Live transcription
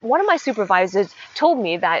one of my supervisors told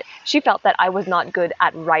me that she felt that I was not good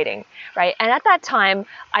at writing, right? And at that time,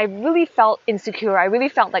 I really felt insecure. I really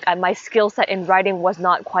felt like my skill set in writing was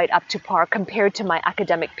not quite up to par compared to my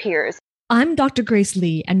academic peers. I'm Dr. Grace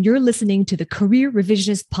Lee, and you're listening to the Career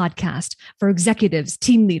Revisionist podcast for executives,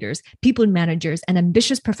 team leaders, people managers, and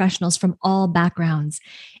ambitious professionals from all backgrounds.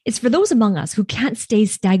 It's for those among us who can't stay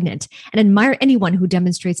stagnant and admire anyone who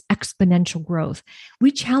demonstrates exponential growth.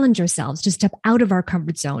 We challenge ourselves to step out of our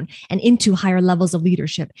comfort zone and into higher levels of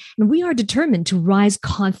leadership, and we are determined to rise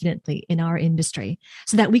confidently in our industry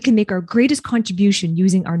so that we can make our greatest contribution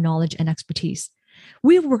using our knowledge and expertise.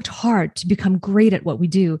 We have worked hard to become great at what we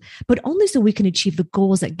do, but only so we can achieve the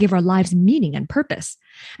goals that give our lives meaning and purpose.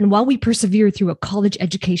 And while we persevere through a college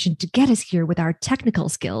education to get us here with our technical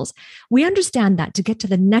skills, we understand that to get to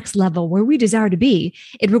the next level where we desire to be,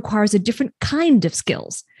 it requires a different kind of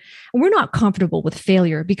skills. And we're not comfortable with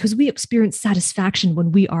failure because we experience satisfaction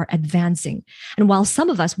when we are advancing. And while some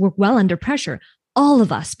of us work well under pressure, all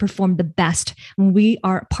of us perform the best when we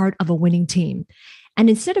are part of a winning team. And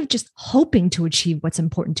instead of just hoping to achieve what's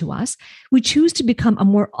important to us, we choose to become a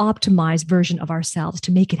more optimized version of ourselves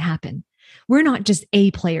to make it happen. We're not just A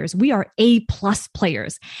players, we are A+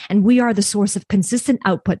 players, and we are the source of consistent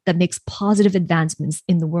output that makes positive advancements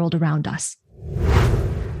in the world around us.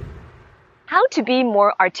 How to be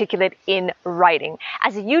more articulate in writing.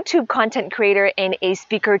 As a YouTube content creator and a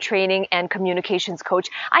speaker training and communications coach,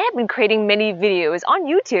 I have been creating many videos on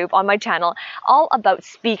YouTube on my channel all about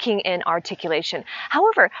speaking and articulation.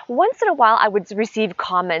 However, once in a while I would receive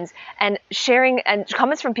comments and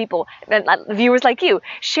comments from people, and viewers like you,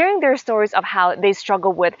 sharing their stories of how they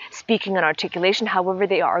struggle with speaking and articulation, however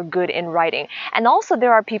they are good in writing. And also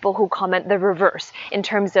there are people who comment the reverse in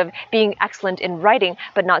terms of being excellent in writing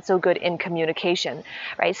but not so good in communication,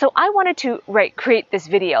 right? So I wanted to create this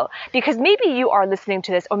video because maybe you are listening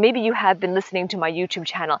to this, or maybe you have been listening to my YouTube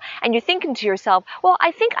channel and you're thinking to yourself, well,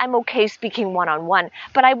 I think I'm okay speaking one-on-one,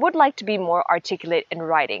 but I would like to be more articulate in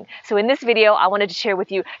writing. So in this video, I wanted to share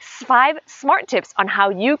with you 5 smart tips on how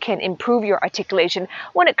you can improve your articulation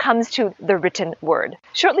when it comes to the written word.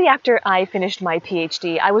 Shortly after I finished my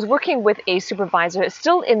PhD, I was working with a supervisor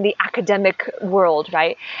still in the academic world,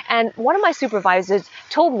 right? And one of my supervisors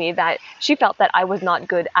told me that she felt that I was not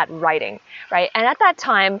good at writing, right? And at that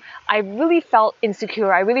time, I really felt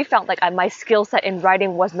insecure. I really felt like my skill set in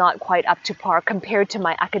writing was not quite up to par compared to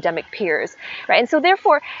my academic peers, right? And so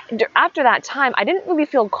therefore, after that time, I didn't really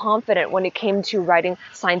feel confident when it came to writing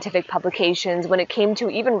scientific publications, when it came to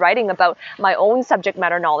even writing about my own subject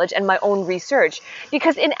matter knowledge and my own research.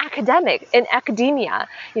 Because in academia,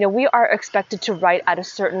 we are expected to write at a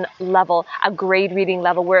certain level, a grade reading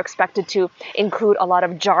level. We're expected to include a lot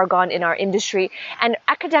of jargon in our industry, and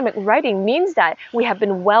academic writing means that we have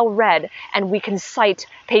been well read and we can cite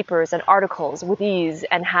papers and articles with ease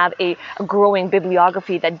and have a growing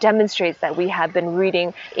bibliography that demonstrates that we have been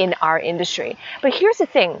reading in our industry. But here's the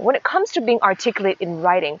thing, when it comes to being articulate in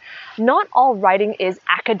writing, not all writing is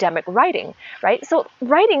academic writing, right? So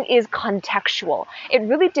writing is contextual. It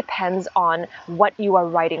really depends on what you are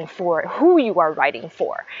writing for, who you are writing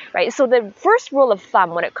for, right? So the first rule of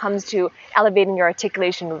thumb when it comes to elevating your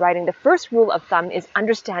articulation in writing, the first rule of thumb is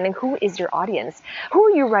understanding who is your audience. Who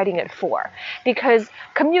are you writing it for? Because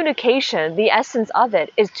communication, the essence of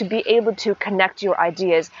it, is to be able to connect your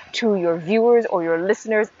ideas to your viewers or your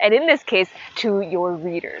listeners, and in this case, to your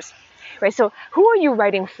readers. Right? So who are you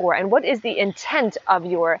writing for, and what is the intent of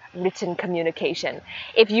your written communication?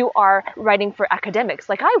 If you are writing for academics,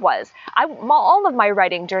 like I was, all of my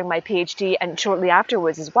writing during my PhD and shortly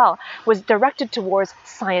afterwards as well was directed towards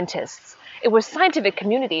scientists. It was scientific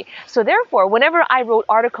community. So therefore, whenever I wrote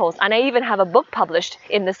articles, and I even have a book published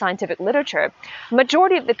in the scientific literature,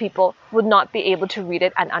 majority of the people would not be able to read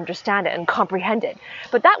it and understand it and comprehend it.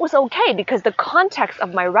 But that was okay because the context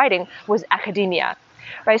of my writing was academia.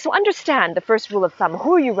 Right? So understand the first rule of thumb.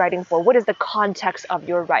 Who are you writing for? What is the context of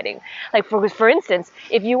your writing? Like for instance,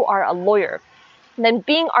 if you are a lawyer, then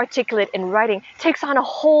being articulate in writing takes on a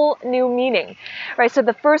whole new meaning, right? So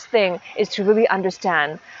the first thing is to really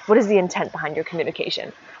understand what is the intent behind your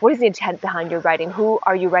communication? What is the intent behind your writing? Who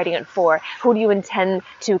are you writing it for? Who do you intend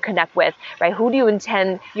to connect with, right? Who do you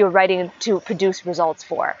intend your writing to produce results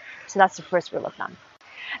for? So that's the first rule of thumb.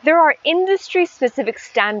 There are industry-specific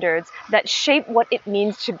standards that shape what it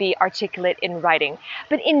means to be articulate in writing.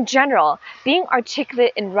 But in general, being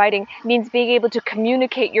articulate in writing means being able to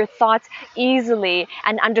communicate your thoughts easily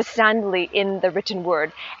and understandably in the written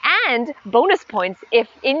word. And bonus points if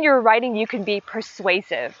in your writing you can be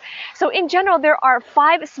persuasive. So in general, there are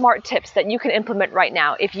 5 smart tips that you can implement right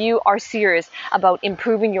now if you are serious about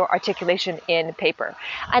improving your articulation in paper.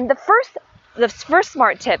 And the first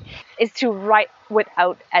smart tip is to write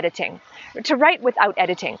without editing. To write without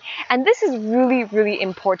editing. And this is really, really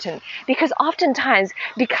important because oftentimes,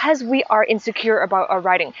 because we are insecure about our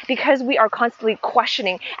writing, because we are constantly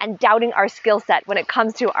questioning and doubting our skill set when it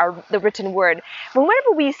comes to the written word,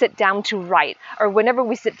 whenever we sit down to write or whenever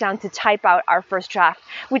we sit down to type out our first draft,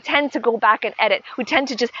 we tend to go back and edit. We tend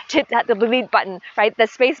to just hit the delete button, right, the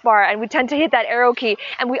space bar, and we tend to hit that arrow key,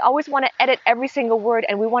 and we always want to edit every single word,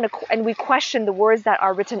 and we question the words that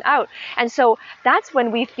are written out. And so that's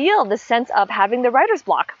when we feel the sense of having the writer's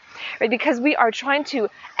block, right? Because we are trying to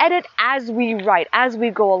edit as we write, as we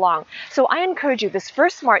go along. So I encourage you, this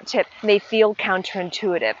first smart tip may feel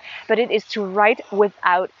counterintuitive, but it is to write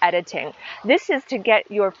without editing. This is to get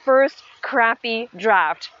your first crappy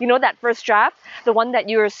draft. You know that first draft? The one that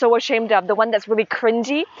you're so ashamed of, the one that's really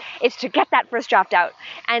cringy? It's to get that first draft out.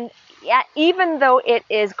 And yeah, even though it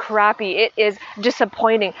is crappy, it is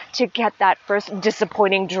disappointing to get that first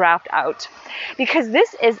disappointing draft out. Because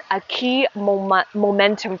this is a key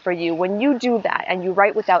momentum for you. When you do that and you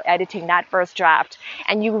write without editing that first draft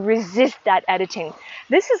and you resist that editing,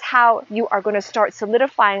 this is how you are going to start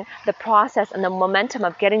solidifying the process and the momentum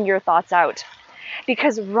of getting your thoughts out.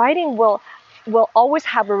 Because writing will always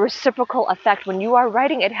have a reciprocal effect. When you are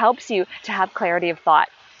writing, it helps you to have clarity of thought.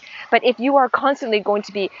 But if you are constantly going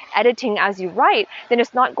to be editing as you write, then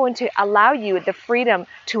it's not going to allow you the freedom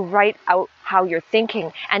to write out how you're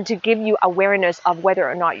thinking and to give you awareness of whether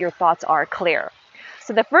or not your thoughts are clear.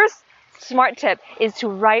 So the first smart tip is to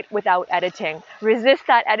write without editing. Resist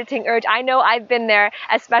that editing urge. I know I've been there,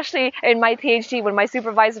 especially in my PhD when my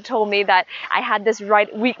supervisor told me that I had this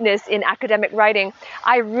weakness in academic writing.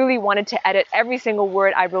 I really wanted to edit every single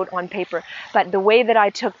word I wrote on paper. But the way that I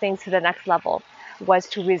took things to the next level was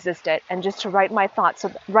to resist it and just to write my thoughts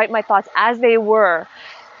as they were,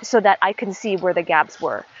 so that I can see where the gaps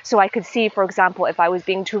were. So I could see, for example, if I was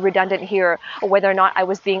being too redundant here or whether or not I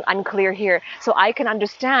was being unclear here. So I can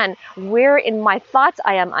understand where in my thoughts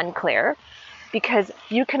I am unclear, because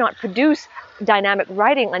you cannot produce dynamic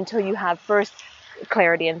writing until you have first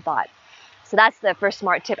clarity in thought. So that's the first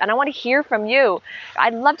smart tip. And I want to hear from you.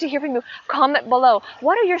 I'd love to hear from you. Comment below.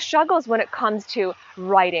 What are your struggles when it comes to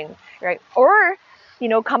writing, right? Or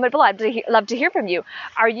comment below. I'd love to hear from you.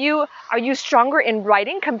 Are you stronger in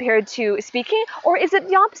writing compared to speaking, or is it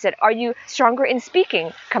the opposite? Are you stronger in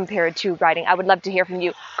speaking compared to writing? I would love to hear from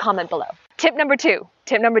you. Comment below. Tip number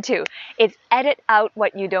two is edit out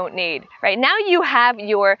what you don't need, right? Now you have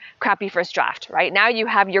your crappy first draft, right? Now you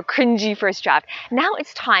have your cringy first draft. Now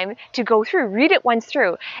it's time to go through, read it once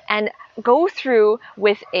through, and go through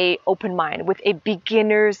with a open mind, with a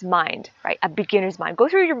beginner's mind, right? A beginner's mind. Go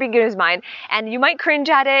through your beginner's mind, and you might cringe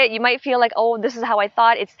at it. You might feel like, oh, this is how I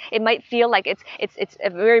thought. It might feel like it's a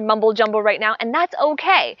very mumble jumble right now, and that's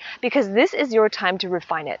okay, because this is your time to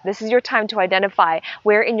refine it. This is your time to identify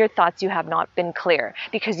where in your thoughts you have not been clear,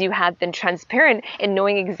 because you have been transparent in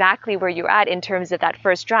knowing exactly where you're at in terms of that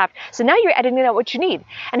first draft. So now you're editing out what you need.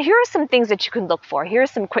 And here are some things that you can look for. Here are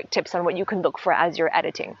some quick tips on what you can look for as you're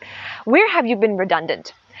editing. Where have you been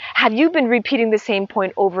redundant? Have you been repeating the same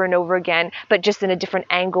point over and over again, but just in a different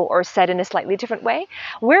angle or said in a slightly different way?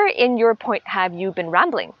 Where in your point have you been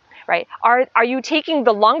rambling? Right? Are you taking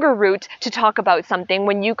the longer route to talk about something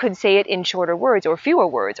when you could say it in shorter words or fewer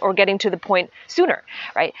words, or getting to the point sooner?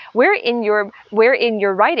 Right? Where in your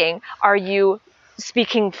writing are you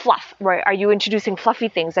speaking fluff, right? Are you introducing fluffy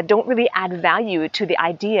things that don't really add value to the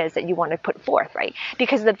ideas that you want to put forth, right?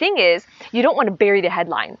 Because the thing is, you don't want to bury the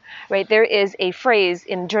headline, right? There is a phrase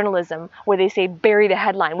in journalism where they say bury the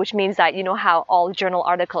headline, which means that, you know how all journal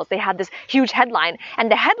articles, they have this huge headline,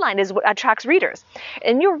 and the headline is what attracts readers.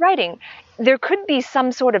 In your writing, there could be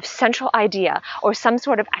some sort of central idea or some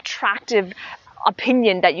sort of attractive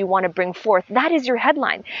opinion that you want to bring forth. That is your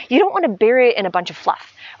headline. You don't want to bury it in a bunch of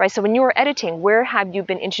fluff, right? So when you're editing, where have you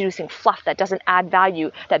been introducing fluff that doesn't add value,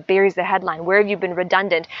 that buries the headline? Where have you been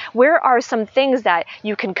redundant? Where are some things that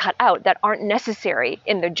you can cut out that aren't necessary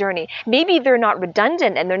in the journey? Maybe they're not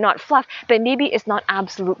redundant and they're not fluff, but maybe it's not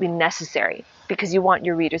absolutely necessary. because you want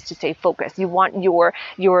your readers to stay focused. You want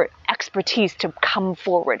your expertise to come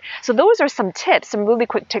forward. So those are some tips, some really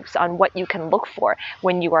quick tips on what you can look for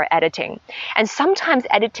when you are editing. And sometimes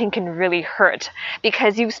editing can really hurt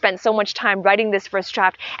because you've spent so much time writing this first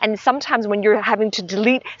draft, and sometimes when you're having to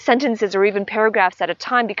delete sentences or even paragraphs at a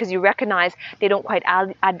time because you recognize they don't quite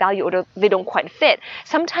add value or they don't quite fit,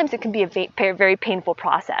 sometimes it can be a very painful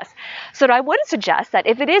process. So I would suggest that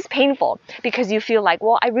if it is painful because you feel like,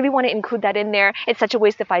 well, I really want to include that in there, it's such a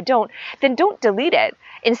waste if I don't, then don't delete it.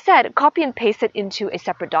 Instead, copy and paste it into a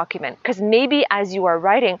separate document, because maybe as you are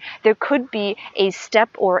writing, there could be a step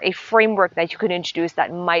or a framework that you could introduce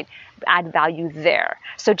that might add value there.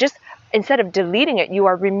 So just instead of deleting it, you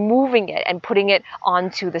are removing it and putting it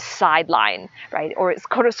onto the sideline, right? Or it's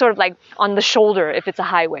sort of like on the shoulder if it's a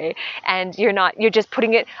highway, and you're just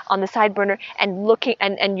putting it on the side burner and looking,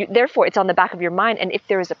 and therefore it's on the back of your mind. And if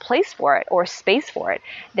there is a place for it or space for it,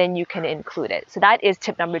 then you can include it. So that is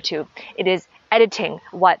tip number 2. It is editing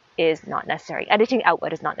what is not necessary. Editing out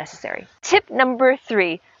what is not necessary. Tip number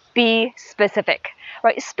 3, be specific.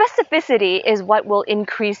 Right? Specificity is what will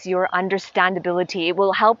increase your understandability. It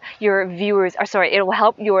will help your it will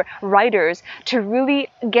help your writers to really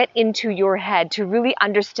get into your head, to really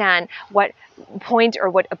understand what point or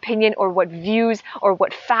what opinion or what views or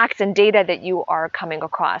what facts and data that you are coming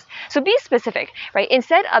across. So be specific, right?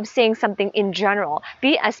 Instead of saying something in general,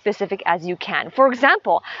 be as specific as you can. For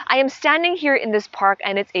example, I am standing here in this park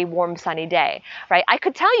and it's a warm, sunny day, right? I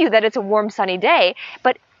could tell you that it's a warm, sunny day,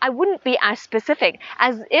 but I wouldn't be as specific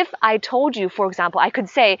as if I told you, for example, I could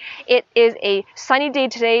say it is a sunny day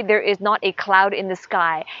today. There is not a cloud in the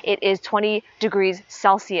sky. It is 20 degrees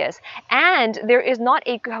Celsius. And there is not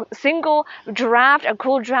a single draft, a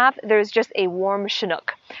cool draft. There's just a warm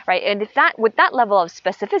Chinook, right? And with that level of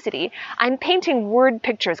specificity, I'm painting word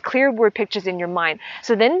pictures, clear word pictures in your mind.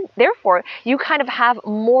 So then, therefore, you kind of have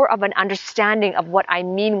more of an understanding of what I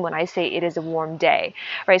mean when I say it is a warm day,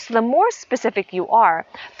 right? So the more specific you are,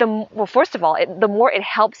 first of all, the more it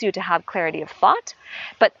helps you to have clarity of thought,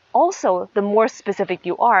 but also the more specific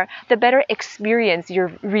you are, the better experience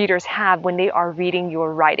your readers have when they are reading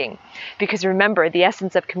your writing. Because remember, the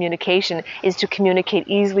essence of communication is to communicate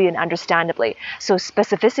easily and understandably. So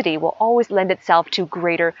specificity will always lend itself to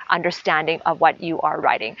greater understanding of what you are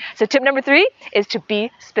writing. So tip number 3 is to be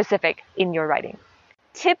specific in your writing.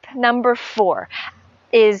 Tip number 4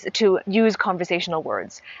 is to use conversational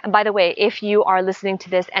words. And by the way, if you are listening to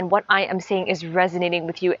this and what I am saying is resonating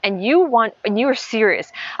with you, and you're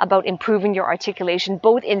serious about improving your articulation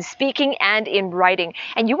both in speaking and in writing,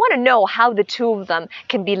 and you want to know how the two of them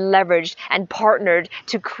can be leveraged and partnered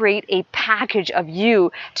to create a package of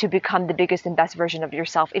you to become the biggest and best version of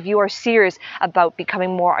yourself, if you are serious about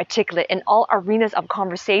becoming more articulate in all arenas of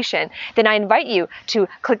conversation, then I invite you to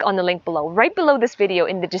click on the link below. Right below this video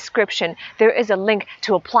in the description, there is a link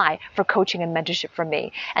to apply for coaching and mentorship from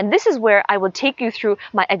me. And this is where I will take you through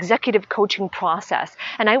my executive coaching process,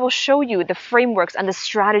 and I will show you the frameworks and the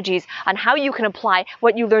strategies on how you can apply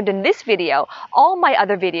what you learned in this video, all my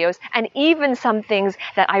other videos, and even some things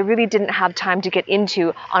that I really didn't have time to get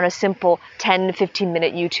into on a simple 10-15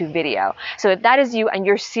 minute YouTube video. So if that is you and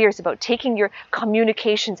you're serious about taking your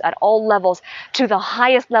communications at all levels to the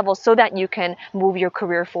highest level so that you can move your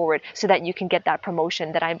career forward, so that you can get that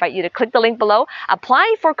promotion, then I invite you to click the link below, apply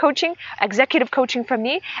for coaching, executive coaching from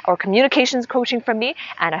me, or communications coaching from me,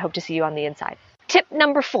 and I hope to see you on the inside. Tip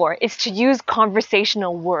number 4 is to use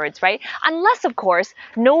conversational words, right? Unless, of course,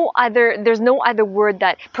 there's no other word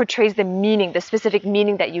that portrays the meaning, the specific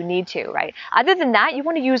meaning that you need to, right? Other than that, you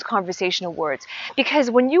want to use conversational words,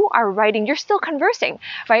 because when you are writing, you're still conversing,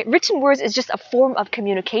 right? Written words is just a form of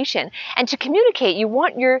communication. And to communicate, you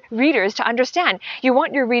want your readers to understand. You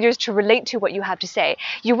want your readers to relate to what you have to say.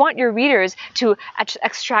 You want your readers to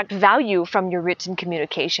extract value from your written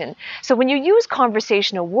communication. So when you use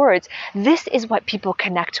conversational words, this is what people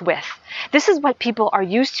connect with. This is what people are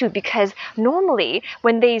used to, because normally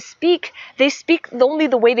when they speak only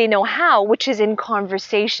the way they know how, which is in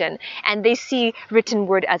conversation, and they see written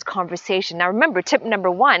word as conversation. Now remember, tip number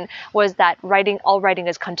 1 was that all writing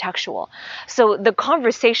is contextual. So the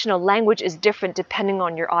conversational language is different depending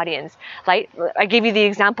on your audience. Like I gave you the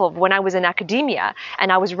example of when I was in academia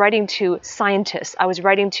and I was writing to scientists, I was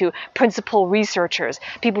writing to principal researchers,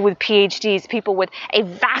 people with PhDs, people with a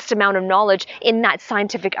vast amount of knowledge in that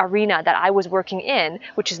scientific arena that I was working in,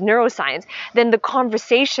 which is neuroscience, then the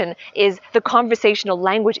conversational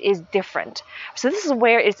language is different. So this is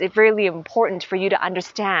where it's really important for you to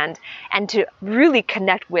understand and to really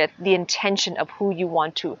connect with the intention of who you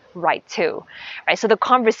want to write to, right? So the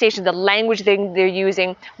conversation, the language they're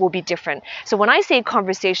using will be different. So when I say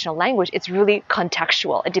conversational language, it's really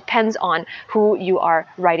contextual. It depends on who you are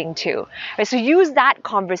writing to, right? So use that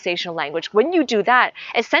conversational language. When you do that,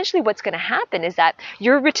 essentially what's going to happen is that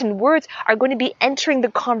your written words are going to be entering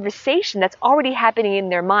the conversation that's already happening in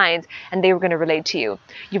their minds, and they were going to relate to you.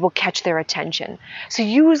 You will catch their attention. So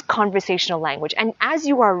use conversational language. And as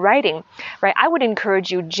you are writing, right, I would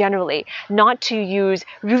encourage you generally not to use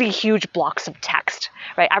really huge blocks of text,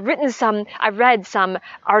 right? I've read some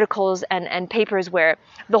articles and papers where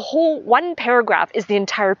the whole one paragraph is the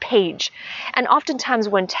entire page. And oftentimes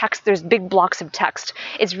when there's big blocks of text,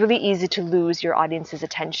 it's really easy to lose your audience's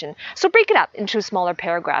attention. So break it up into smaller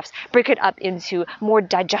paragraphs. Break it up into more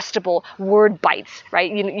digestible word bites,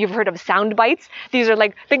 right? You've heard of sound bites. These are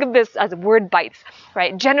think of this as word bites,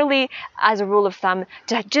 right? Generally, as a rule of thumb,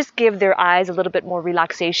 to just give their eyes a little bit more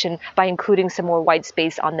relaxation by including some more white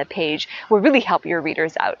space on the page will really help your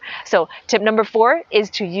readers out. So tip number 4 is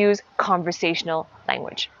to use conversational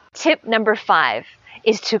language. Tip number 5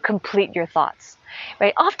 is to complete your thoughts.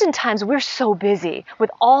 Right? Oftentimes we're so busy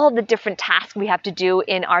with all the different tasks we have to do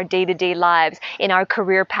in our day-to-day lives, in our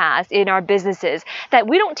career paths, in our businesses, that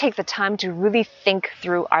we don't take the time to really think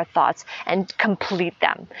through our thoughts and complete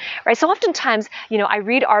them. Right? So oftentimes, I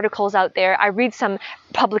read articles out there, I read some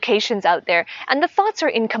publications out there, and the thoughts are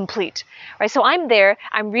incomplete. Right? So I'm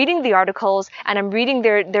reading the articles and I'm reading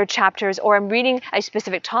their chapters, or I'm reading a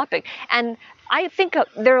specific topic, and I think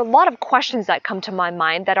there are a lot of questions that come to my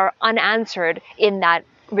mind that are unanswered in that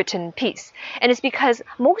written piece. And it's because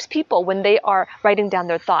most people, when they are writing down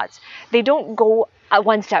their thoughts, they don't go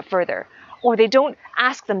one step further, or they don't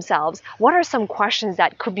ask themselves, what are some questions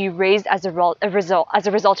that could be raised as a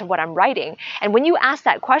result of what I'm writing? And when you ask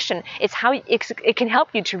that question, it can help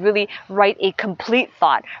you to really write a complete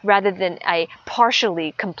thought rather than a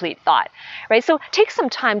partially complete thought, right? So take some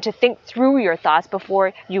time to think through your thoughts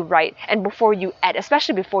before you write and before you edit,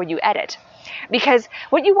 especially before you edit. Because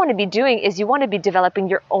what you want to be doing is you want to be developing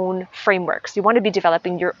your own frameworks. You want to be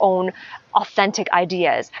developing your own authentic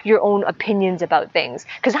ideas, your own opinions about things,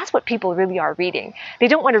 because that's what people really are reading. They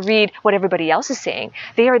don't want to read what everybody else is saying.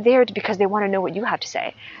 They are there because they want to know what you have to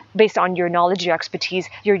say based on your knowledge, your expertise,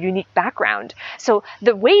 your unique background. So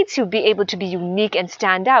the way to be able to be unique and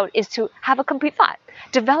stand out is to have a complete thought.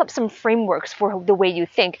 Develop some frameworks for the way you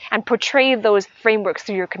think and portray those frameworks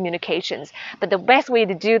through your communications. But the best way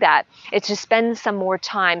to do that is to spend some more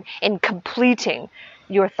time in completing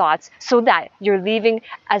your thoughts so that you're leaving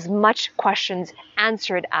as much questions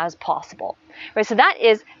answered as possible. Right? So that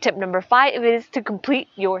is tip number 5. It is to complete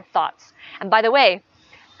your thoughts. And by the way,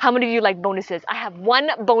 how many of you like bonuses? I have one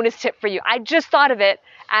bonus tip for you. I just thought of it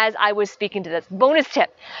as I was speaking to this. Bonus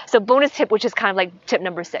tip. So bonus tip, which is kind of like tip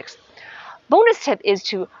number 6. Bonus tip is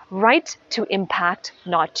to write to impact,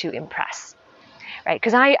 not to impress. Right?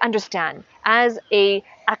 Because I understand as a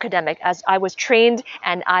academic, as I was trained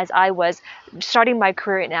and as I was starting my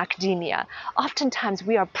career in academia, oftentimes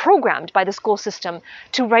we are programmed by the school system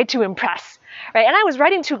to write to impress. Right? And I was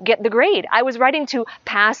writing to get the grade. I was writing to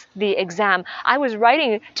pass the exam. I was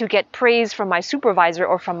writing to get praise from my supervisor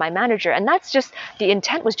or from my manager. And that's just, the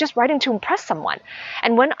intent was just writing to impress someone.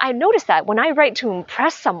 And when I noticed that, when I write to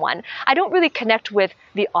impress someone, I don't really connect with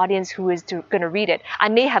the audience who is going to read it. I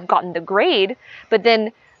may have gotten the grade, but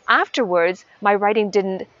then afterwards, my writing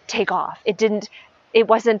didn't take off. It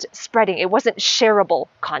wasn't spreading. It wasn't shareable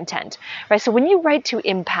content. Right? So when you write to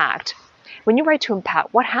impact,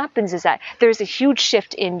 what happens is that there's a huge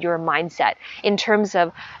shift in your mindset in terms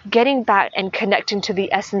of getting back and connecting to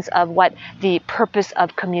the essence of what the purpose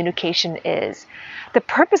of communication is. The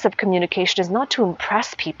purpose of communication is not to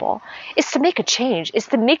impress people. It's to make a change. It's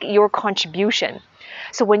to make your contribution.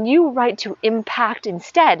 So when you write to impact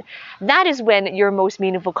instead, that is when your most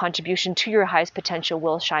meaningful contribution to your highest potential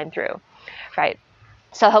will shine through, right?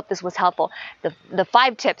 So I hope this was helpful. The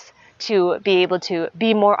 5 tips to be able to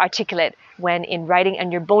be more articulate when in writing,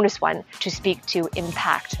 and your bonus one to speak to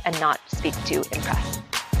impact and not speak to impress.